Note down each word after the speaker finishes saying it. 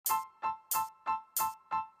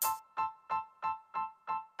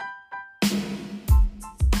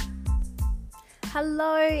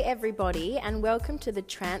Hello, everybody, and welcome to the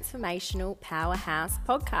Transformational Powerhouse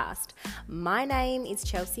podcast. My name is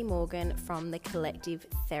Chelsea Morgan from The Collective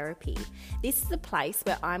Therapy. This is a place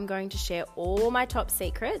where I'm going to share all my top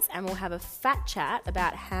secrets and we'll have a fat chat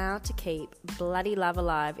about how to keep bloody love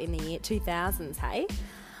alive in the year 2000s, hey?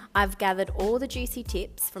 I've gathered all the juicy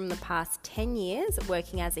tips from the past 10 years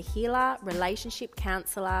working as a healer, relationship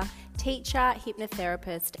counsellor, teacher,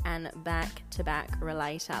 hypnotherapist, and back-to-back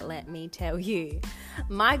relator, let me tell you.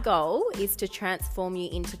 My goal is to transform you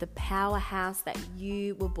into the powerhouse that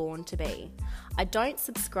you were born to be. I don't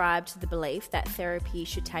subscribe to the belief that therapy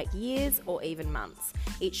should take years or even months.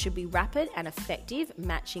 It should be rapid and effective,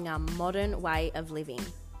 matching our modern way of living.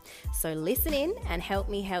 So listen in and help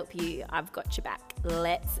me help you. I've got your back.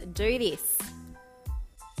 Let's do this.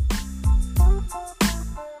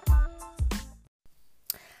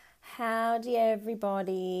 Howdy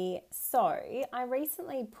everybody. So I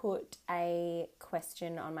recently put a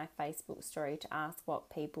question on my Facebook story to ask what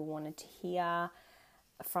people wanted to hear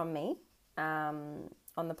from me on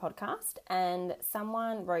the podcast, and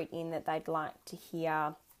someone wrote in that they'd like to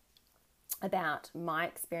hear about my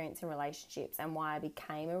experience in relationships and why I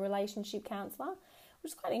became a relationship counsellor,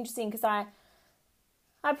 which is quite interesting because I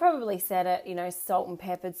probably said it, salt and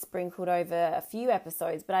peppered sprinkled over a few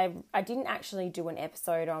episodes, but I didn't actually do an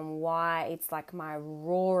episode on why it's like my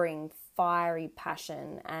roaring, fiery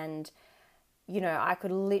passion. And, I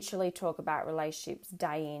could literally talk about relationships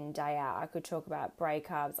day in, day out. I could talk about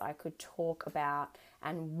breakups. I could talk about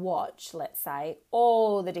and watch, let's say,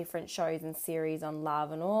 all the different shows and series on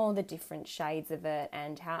love and all the different shades of it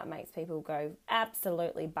and how it makes people go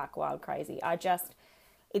absolutely buck wild crazy.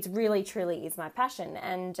 It's really, truly is my passion.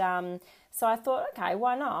 And so I thought, okay,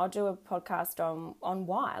 why not? I'll do a podcast on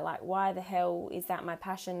why. Like, why the hell is that my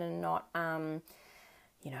passion and not,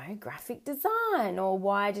 graphic design? Or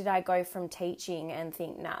why did I go from teaching and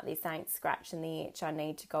think, nah, this ain't scratching the itch. I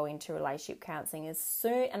need to go into relationship counselling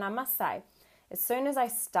and I must say, as soon as I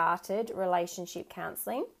started relationship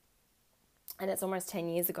counselling, and it's almost 10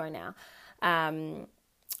 years ago now,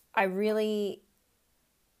 I really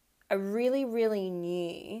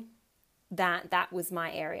knew that was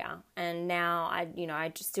my area. And now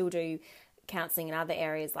I just still do counselling in other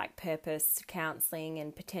areas like purpose counselling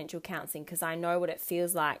and potential counselling, because I know what it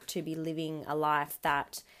feels like to be living a life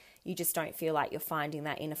that you just don't feel like you're finding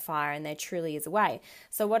that inner fire, and there truly is a way.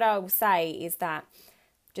 So what I will say is that,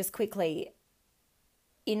 just quickly,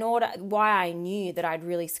 why I knew that I'd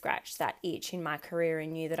really scratched that itch in my career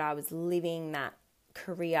and knew that I was living that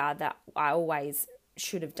career that I always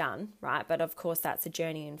should have done, right? But of course that's a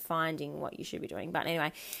journey in finding what you should be doing. But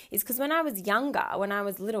anyway, is because when I was younger, when I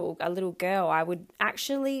was a little girl, I would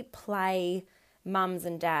actually play mums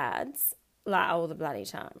and dads like all the bloody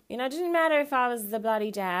time. It didn't matter if I was the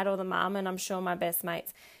bloody dad or the mum, and I'm sure my best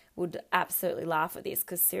mates would absolutely laugh at this,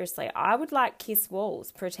 because seriously, I would like kiss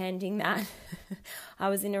walls pretending that I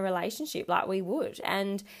was in a relationship, like we would.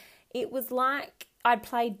 And it was like I'd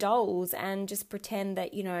play dolls and just pretend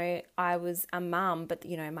that, I was a mum, but,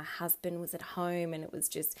 my husband was at home, and it was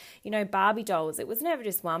just, Barbie dolls. It was never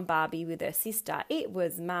just one Barbie with her sister. It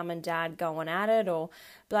was mum and dad going at it, or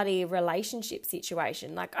bloody relationship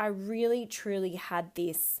situation. Like, I really, truly had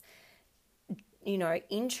this,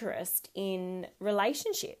 interest in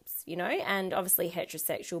relationships, and obviously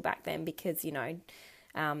heterosexual back then, because, the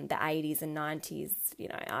 80s and 90s,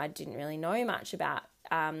 I didn't really know much about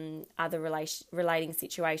other relating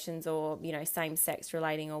situations, or, same-sex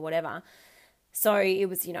relating or whatever. So it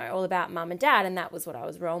was, all about mum and dad, and that was what I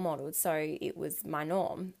was role modeled. So it was my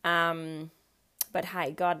norm. But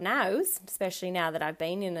hey, God knows, especially now that I've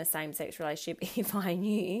been in a same-sex relationship, if I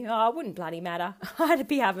knew, it wouldn't bloody matter. I'd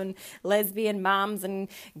be having lesbian mums and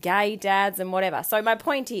gay dads and whatever. So my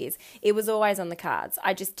point is, it was always on the cards.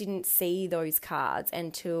 I just didn't see those cards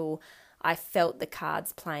until I felt the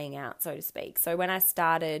cards playing out, so to speak. So when I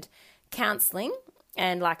started counselling,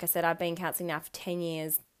 and like I said, I've been counselling now for 10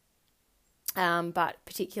 years, but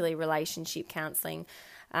particularly relationship counselling,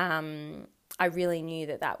 I really knew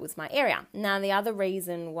that was my area. Now, the other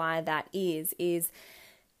reason why that is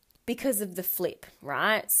because of the flip,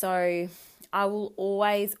 right? So I will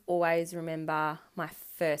always remember my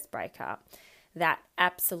first breakup, that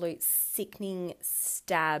absolute sickening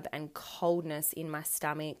stab and coldness in my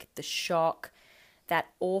stomach, the shock, that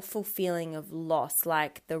awful feeling of loss,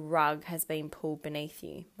 like the rug has been pulled beneath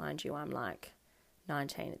you. Mind you, I'm like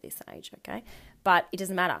 19 at this age, okay? But it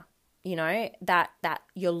doesn't matter, that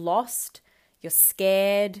you're lost, you're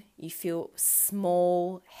scared, you feel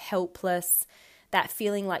small, helpless, that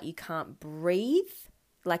feeling like you can't breathe,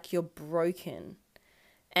 like you're broken.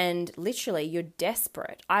 And literally, you're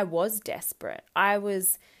desperate. I was desperate.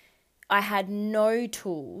 I had no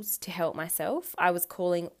tools to help myself. I was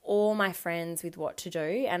calling all my friends with what to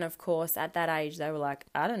do. And of course, at that age, they were like,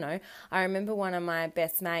 I don't know. I remember one of my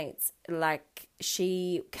best mates, like,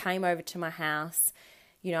 she came over to my house.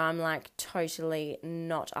 You know, I'm like totally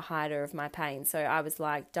not a hider of my pain. So I was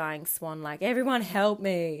like dying swan, like, everyone help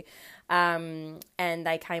me. And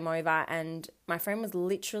they came over, and my friend was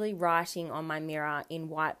literally writing on my mirror in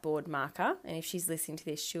whiteboard marker. And if she's listening to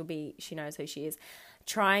this, she knows who she is.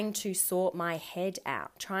 Trying to sort my head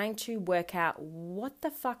out, trying to work out what the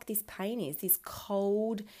fuck this pain is, this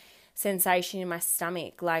cold sensation in my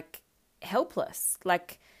stomach, like helpless,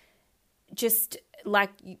 like just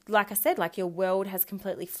like I said, like your world has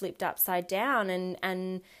completely flipped upside down,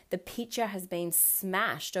 and the picture has been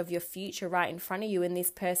smashed of your future right in front of you, and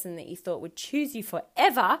this person that you thought would choose you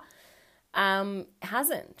forever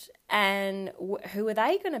hasn't. And who are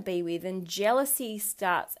they going to be with? And jealousy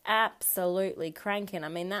starts absolutely cranking. I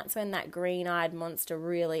mean, that's when that green-eyed monster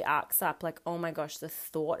really arcs up, like, oh my gosh, the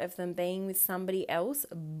thought of them being with somebody else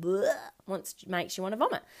makes you want to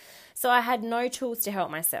vomit. So I had no tools to help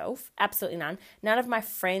myself, absolutely none. None of my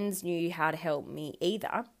friends knew how to help me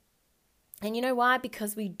either. And you know why?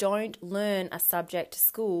 Because we don't learn a subject at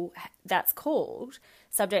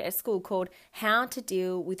school called how to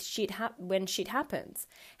deal with shit when shit happens,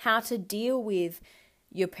 how to deal with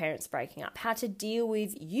your parents breaking up, how to deal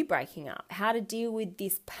with you breaking up, how to deal with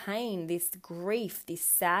this pain, this grief, this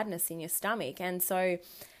sadness in your stomach. And so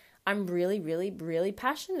I'm really, really, really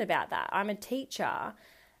passionate about that. I'm a teacher,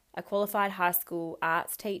 a qualified high school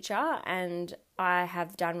arts teacher, and I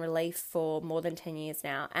have done relief for more than 10 years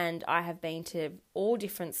now, and I have been to all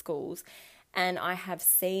different schools, and I have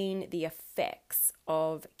seen the effects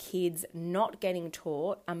of kids not getting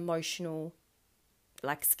taught emotional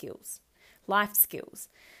skills, life skills.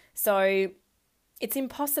 So it's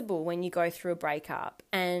impossible when you go through a breakup,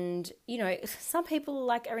 and you know, some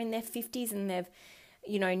people are in their 50s and they've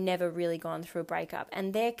never really gone through a breakup,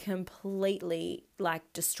 and they're completely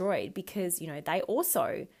destroyed because, they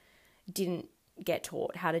also didn't get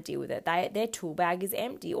taught how to deal with it. Their tool bag is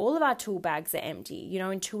empty. All of our tool bags are empty,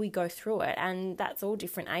 until we go through it, and that's all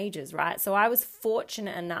different ages, right? So I was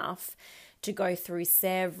fortunate enough to go through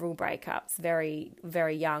several breakups very,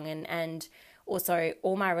 very young, and also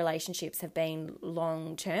all my relationships have been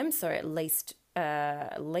long term, so at least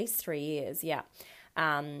 3 years, yeah.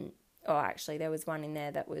 Actually, there was one in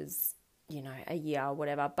there that was, a year or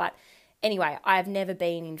whatever. But anyway, I've never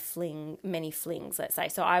been in many flings, let's say.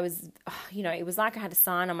 So I was, it was like I had a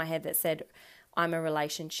sign on my head that said, I'm a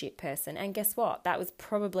relationship person. And guess what? That was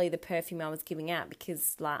probably the perfume I was giving out,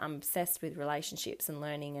 because I'm obsessed with relationships and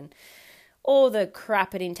learning and all the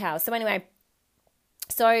crap it entails. So anyway,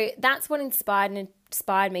 so that's what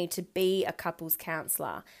inspired me to be a couples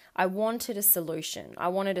counsellor. I wanted a solution. I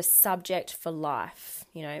wanted a subject for life.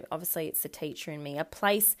 Obviously it's the teacher in me, a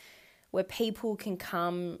place where people can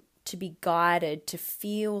come to be guided, to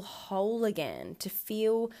feel whole again, to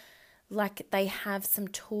feel like they have some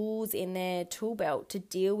tools in their tool belt to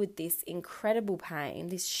deal with this incredible pain,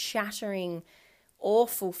 this shattering,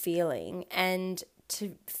 awful feeling, and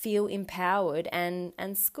to feel empowered and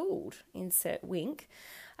schooled, insert wink.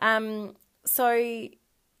 So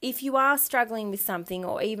if you are struggling with something,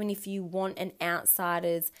 or even if you want an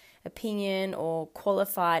outsider's opinion or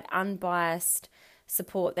qualified, unbiased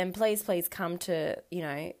support, then please come to,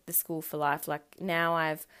 the School for Life. Now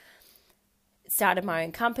I've started my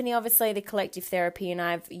own company, obviously, the Collective Therapy, and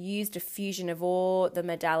I've used a fusion of all the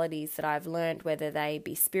modalities that I've learned, whether they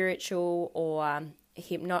be spiritual or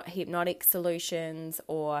hypnotic solutions,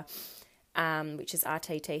 or which is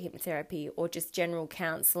RTT, hypnotherapy, or just general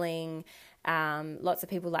counselling. Lots of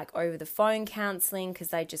people like over the phone counselling, because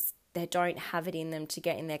they don't have it in them to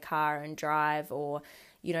get in their car and drive, or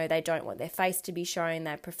they don't want their face to be shown.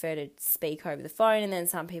 They prefer to speak over the phone. And then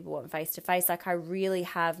some people want face to face. I really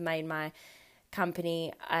have made my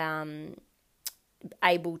company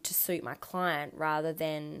able to suit my client rather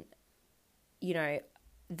than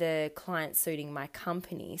the client suiting my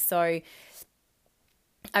company. So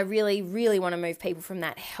I really, really want to move people from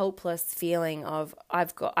that helpless feeling of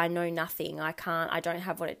I know nothing, I don't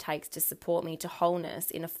have what it takes to support me, to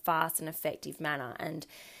wholeness in a fast and effective manner. And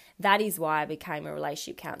that is why I became a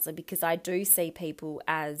relationship counsellor, because I do see people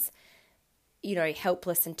as,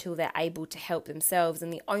 helpless until they're able to help themselves.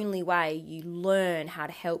 And the only way you learn how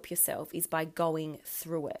to help yourself is by going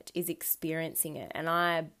through it, is experiencing it. And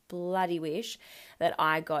I bloody wish that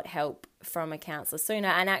I got help from a counsellor sooner.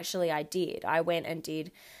 And actually I did. I went and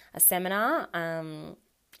did a seminar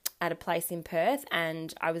at a place in Perth,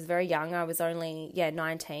 and I was very young. I was only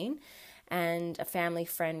 19, and a family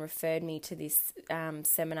friend referred me to this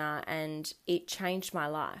seminar, and it changed my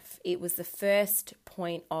life. It was the first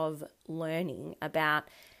point of learning about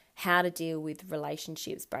how to deal with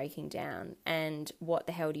relationships breaking down and what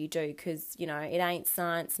the hell do you do, because, you know, it ain't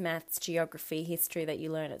science, maths, geography, history that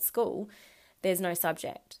you learn at school. There's no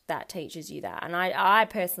subject that teaches you that. And I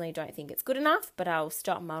personally don't think it's good enough, but I'll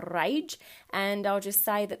stop my rage and I'll just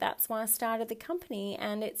say that that's why I started the company.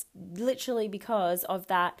 And it's literally because of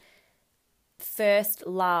that first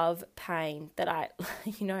love pain that I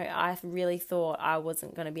really thought I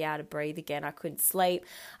wasn't going to be able to breathe again. I couldn't sleep.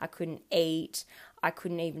 I couldn't eat. I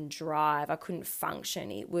couldn't even drive. I couldn't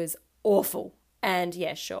function. It was awful. And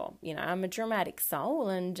yeah, sure, you know, I'm a dramatic soul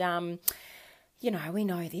and, you know, we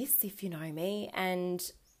know this if you know me,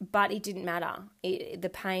 but it didn't matter.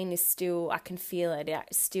 The pain is still, I can feel it. It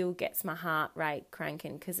still gets my heart rate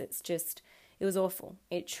cranking because it was awful.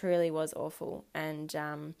 It truly was awful. And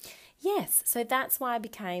yes, so that's why I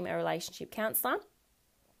became a relationship counsellor.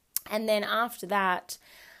 And then after that,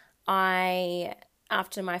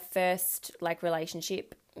 after my first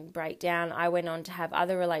relationship breakdown, I went on to have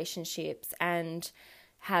other relationships and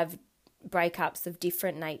have breakups of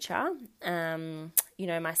different nature. You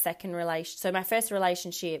know, my first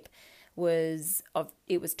relationship was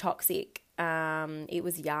toxic. It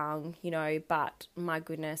was young, you know, but my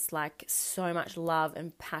goodness, like so much love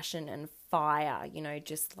and passion and fire, you know,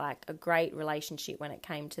 just like a great relationship when it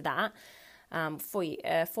came to that.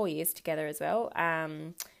 4 years together as well.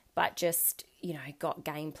 But just, you know, got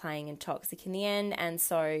game playing and toxic in the end. And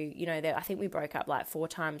so, you know, I think we broke up like 4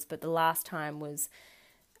 times, but the last time was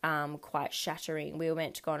quite shattering. We were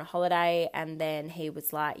meant to go on a holiday and then he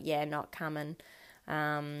was like, yeah, not coming.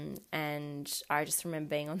 And I just remember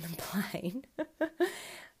being on the plane.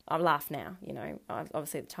 I laugh now, you know,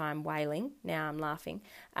 obviously at the time wailing. Now I'm laughing.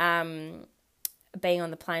 Being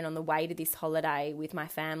on the plane on the way to this holiday with my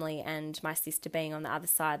family and my sister being on the other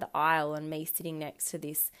side of the aisle and me sitting next to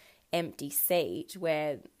this empty seat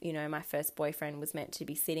where, you know, my first boyfriend was meant to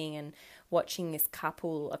be sitting, and watching this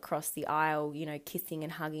couple across the aisle, you know, kissing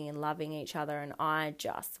and hugging and loving each other. And I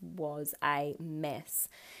just was a mess.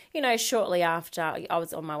 You know, shortly after, I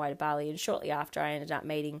was on my way to Bali, and shortly after I ended up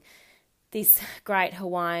meeting this great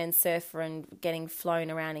Hawaiian surfer and getting flown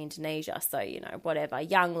around Indonesia. So, you know, whatever,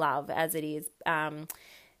 young love as it is.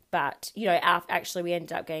 But, you know, actually we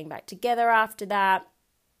ended up getting back together after that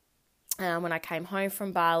when I came home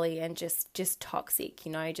from Bali, and just toxic,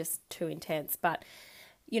 you know, just too intense. But,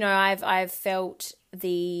 you know, I've felt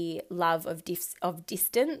the love of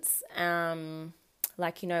distance.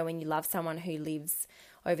 Like, you know, when you love someone who lives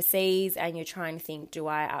overseas and you're trying to think, do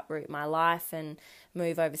I uproot my life and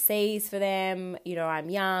move overseas for them? You know,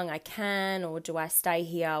 I'm young, I can, or do I stay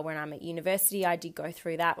here when I'm at university? I did go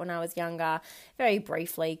through that when I was younger, very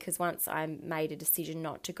briefly, because once I made a decision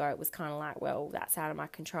not to go, it was kind of like, well, that's out of my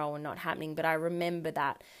control and not happening. But I remember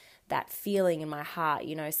that feeling in my heart,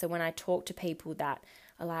 you know. So when I talk to people that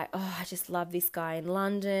are like, oh, I just love this guy in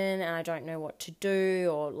London and I don't know what to do,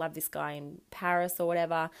 or love this guy in Paris or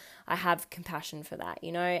whatever, I have compassion for that,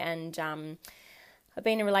 you know. And I've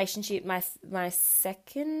been in a relationship, my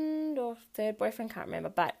second or third boyfriend, can't remember,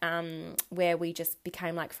 but where we just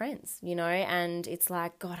became like friends, you know. And it's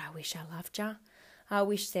like, God, I wish I loved you. I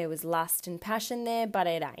wish there was lust and passion there, but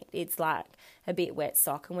it ain't. It's like a bit wet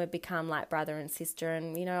sock, and we've become like brother and sister.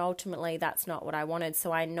 And, you know, ultimately that's not what I wanted.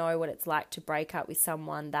 So I know what it's like to break up with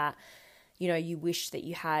someone that, you know, you wish that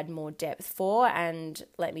you had more depth for. And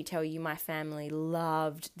let me tell you, my family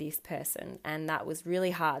loved this person, and that was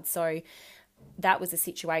really hard. So that was a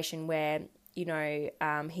situation where, you know,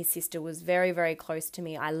 his sister was very, very close to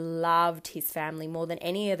me. I loved his family more than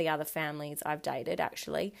any of the other families I've dated,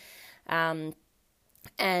 actually.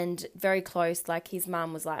 And very close, like his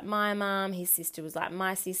mum was like my mum, his sister was like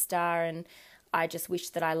my sister, and I just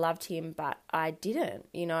wished that I loved him, but I didn't,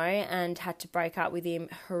 you know, and had to break up with him.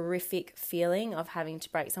 Horrific feeling of having to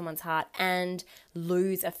break someone's heart and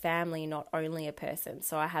lose a family, not only a person.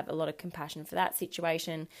 So I have a lot of compassion for that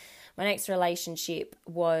situation. My next relationship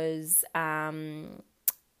was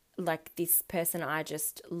like this person I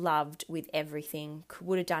just loved with everything,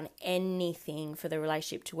 would have done anything for the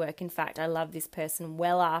relationship to work. In fact, I loved this person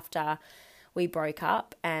well after we broke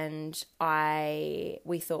up, and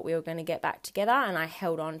we thought we were going to get back together, and I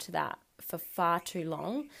held on to that for far too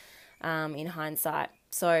long in hindsight.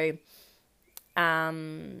 So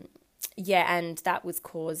yeah, and that was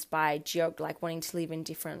caused by wanting to live in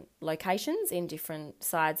different locations in different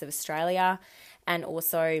sides of Australia, and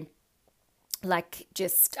also like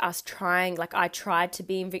just us trying, like I tried to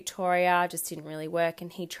be in Victoria, just didn't really work,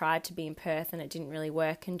 and he tried to be in Perth and it didn't really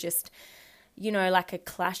work, and just, you know, like a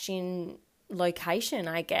clash in location,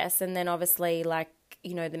 I guess. And then obviously, like,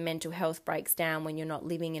 you know, the mental health breaks down when you're not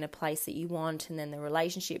living in a place that you want, and then the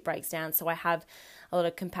relationship breaks down. So I have a lot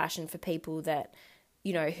of compassion for people that,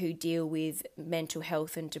 you know, who deal with mental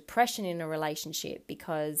health and depression in a relationship,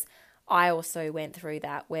 because I also went through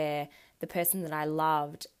that, where the person that I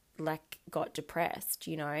loved like got depressed,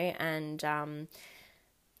 you know, and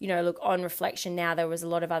you know, look, on reflection now, there was a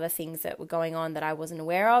lot of other things that were going on that I wasn't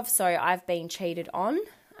aware of. So I've been cheated on,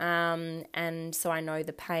 and so I know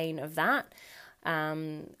the pain of that,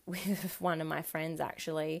 with one of my friends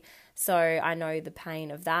actually. So I know the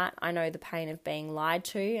pain of that. I know the pain of being lied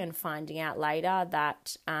to and finding out later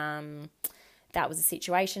that that was a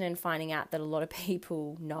situation, and finding out that a lot of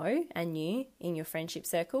people know and knew in your friendship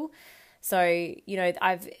circle. So, you know,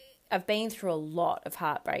 I've been through a lot of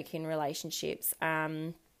heartbreak in relationships.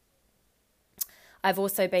 I've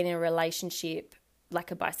also been in a relationship,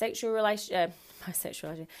 like a bisexual relationship,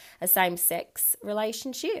 a same-sex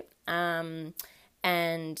relationship, and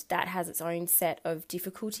that has its own set of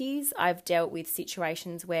difficulties. I've dealt with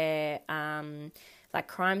situations where, like,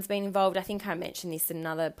 crime's been involved. I think I mentioned this in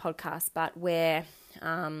another podcast, but where,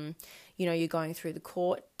 you know, you're going through the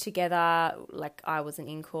court together. Like, I wasn't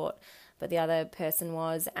in court, but the other person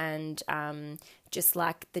was, and just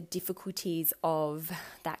like the difficulties of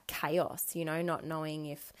that chaos, you know, not knowing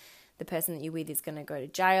if the person that you're with is going to go to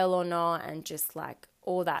jail or not, and just like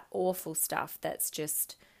all that awful stuff that's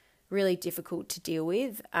just really difficult to deal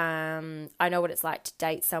with. I know what it's like to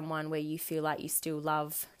date someone where you feel like you still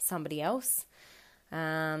love somebody else.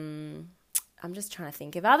 I'm just trying to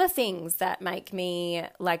think of other things that make me,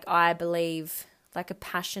 like, I believe, like a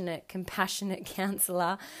passionate, compassionate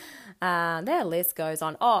counsellor. Their list goes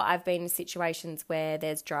on. Oh, I've been in situations where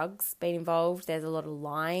there's drugs been involved. There's a lot of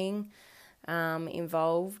lying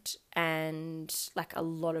involved, and like a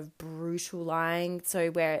lot of brutal lying. So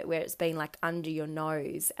where it's been like under your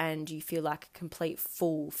nose, and you feel like a complete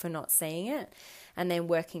fool for not seeing it. And then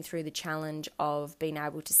working through the challenge of being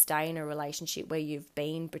able to stay in a relationship where you've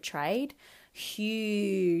been betrayed.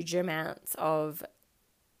 Huge amounts of,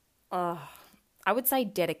 I would say,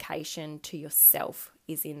 dedication to yourself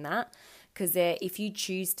is in that, because if you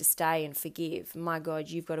choose to stay and forgive, my God,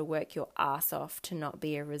 you've got to work your ass off to not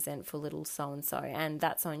be a resentful little so-and-so, and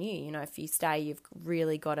that's on you. You know, if you stay, you've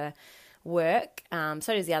really got to work. So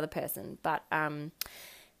does the other person. But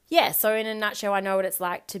yeah, so in a nutshell, I know what it's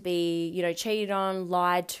like to be, you know, cheated on,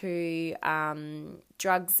 lied to,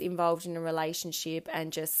 drugs involved in a relationship,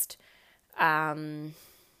 and just, the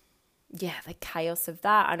chaos of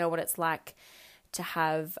that. I know what it's like to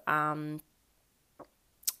have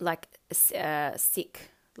sick,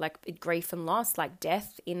 like grief and loss, like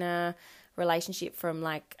death in a relationship from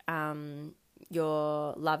like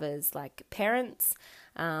your lover's like parents,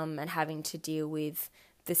 and having to deal with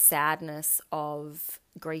the sadness of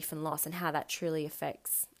grief and loss and how that truly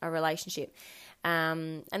affects a relationship.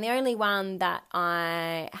 And the only one that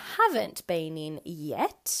I haven't been in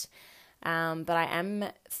yet, but I am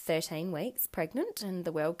 13 weeks pregnant, and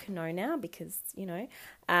the world can know now because, you know,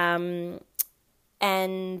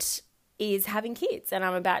 and is having kids, and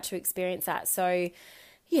I'm about to experience that. So,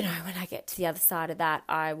 you know, when I get to the other side of that,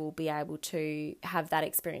 I will be able to have that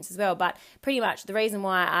experience as well. But pretty much the reason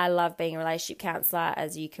why I love being a relationship counsellor,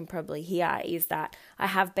 as you can probably hear, is that I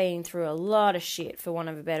have been through a lot of shit, for want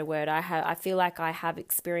of a better word. I feel like I have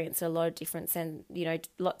experienced a lot of different, you know,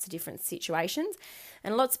 lots of different situations.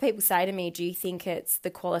 And lots of people say to me, do you think it's the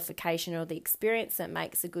qualification or the experience that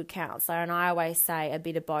makes a good counsellor? And I always say a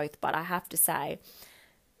bit of both, but I have to say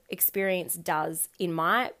experience does, in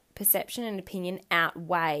my perception and opinion,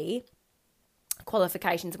 outweigh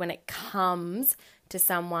qualifications when it comes to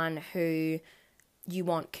someone who you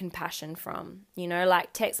want compassion from. You know,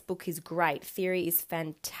 like, textbook is great, theory is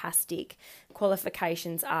fantastic,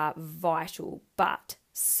 qualifications are vital, but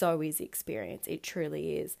so is experience. It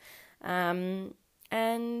truly is. And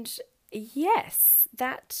yes,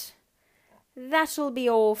 that'll be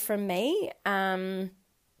all from me.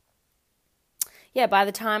 Yeah, by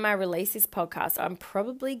the time I release this podcast, I'm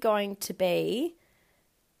probably going to be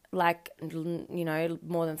like, you know,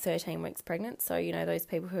 more than 13 weeks pregnant. So, you know, those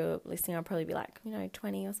people who are listening, I'll probably be like, you know,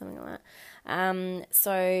 20 or something like that.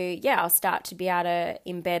 So yeah, I'll start to be able to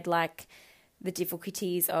embed like the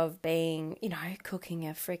difficulties of being, you know, cooking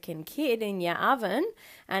a freaking kid in your oven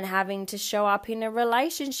and having to show up in a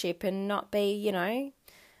relationship and not be, you know,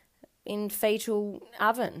 in fetal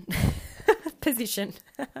oven position.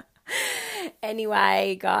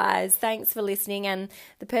 Anyway, guys, thanks for listening. And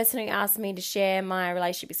the person who asked me to share my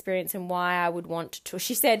relationship experience and why I would want to talk,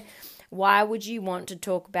 she said, why would you want to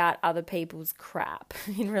talk about other people's crap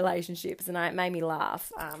in relationships? And it made me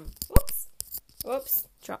laugh. Whoops,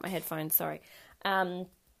 dropped my headphones, sorry.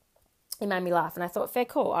 It made me laugh, and I thought, fair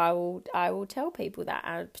call. I will tell people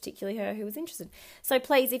that, particularly her who was interested. So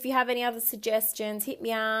please, if you have any other suggestions, hit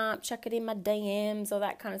me up, chuck it in my DMs, all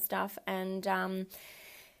that kind of stuff. And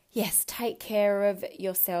yes, take care of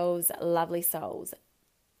yourselves, lovely souls.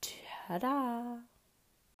 Ta-da!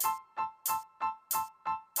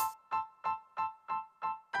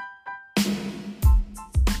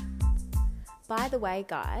 By the way,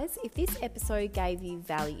 guys, if this episode gave you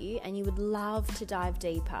value and you would love to dive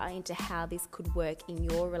deeper into how this could work in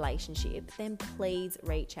your relationship, then please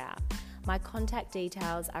reach out. My contact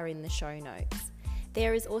details are in the show notes.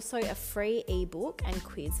 There is also a free ebook and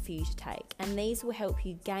quiz for you to take, and these will help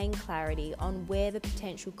you gain clarity on where the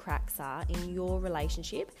potential cracks are in your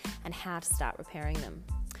relationship and how to start repairing them.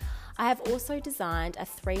 I have also designed a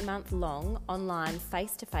 3-month-long online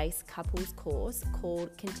face-to-face couples course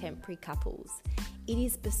called Contemporary Couples. It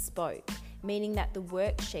is bespoke, meaning that the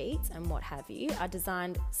worksheets and what have you are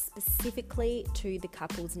designed specifically to the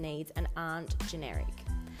couple's needs and aren't generic.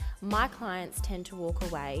 My clients tend to walk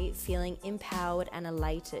away feeling empowered and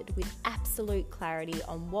elated with absolute clarity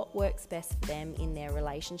on what works best for them in their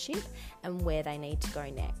relationship and where they need to go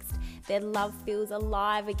next. Their love feels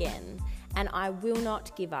alive again, and I will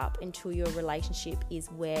not give up until your relationship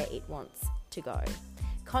is where it wants to go.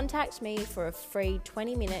 Contact me for a free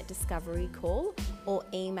 20-minute discovery call or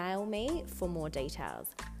email me for more details.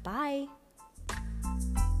 Bye.